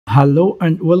Hello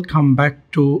and welcome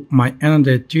back to my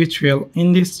another tutorial.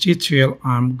 In this tutorial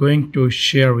I'm going to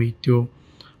share with you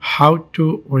how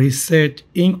to reset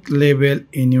ink level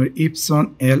in your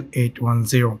Epson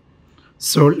L810.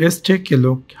 So let's take a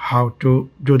look how to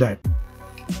do that.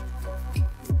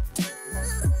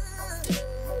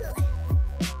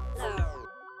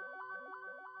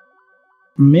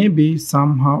 Maybe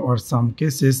somehow or some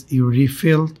cases you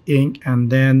refilled ink and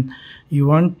then you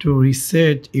want to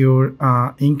reset your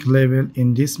ink level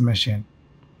in this machine.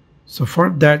 So for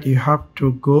that you have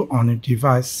to go on a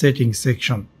device settings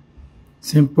section.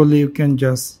 Simply you can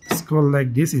just scroll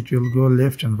like this, it will go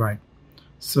left and right.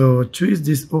 So choose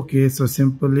this OK. So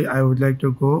simply I would like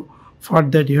to go for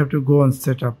that you have to go on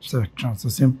setup section. So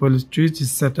simply choose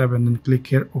this setup and then click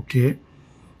here OK.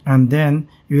 And then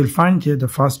you will find here the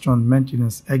first one,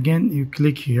 maintenance. Again you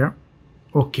click here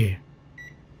OK.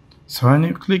 So when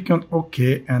you click on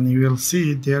OK, and you will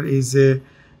see there is a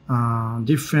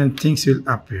different things will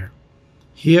appear.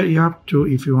 Here you have to,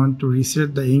 if you want to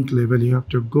reset the ink level, you have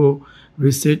to go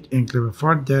reset ink level.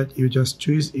 For that you just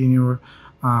choose in your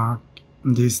dial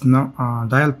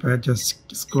pad,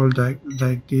 just scroll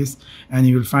like this, and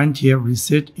you will find here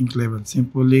reset ink level.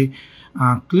 Simply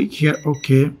click here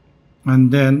OK.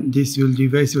 And then this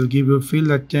device will give you fill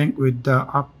the tank with the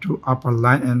up to upper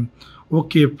line and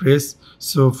OK press.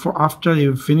 So for after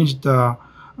you finish the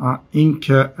ink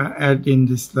add in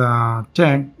this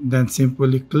tank, then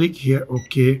simply click here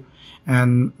OK.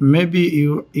 And maybe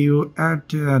you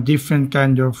add a different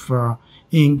kind of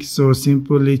ink, so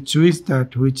simply choose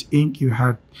that which ink you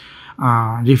had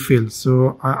refill.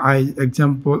 So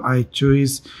I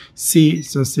choose C,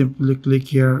 so simply click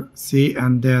here C,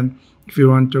 and then if you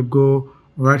want to go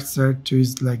right side,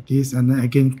 choose like this, and then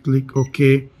again click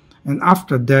OK. And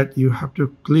after that you have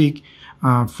to click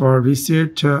for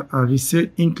reset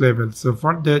ink level. So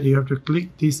for that you have to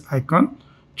click this icon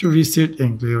to reset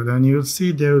ink level, and you will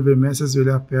see there will be a message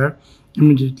will appear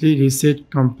immediately, reset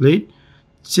complete.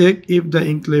 Check if the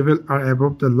ink level are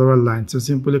above the lower line. So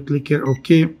simply click here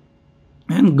OK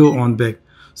and go on back.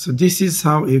 So this is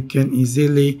how you can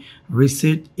easily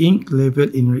reset ink level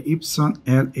in your Epson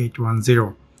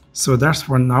L810. So that's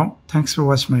for now. Thanks for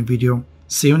watching my video.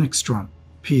 See you next one.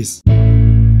 Peace.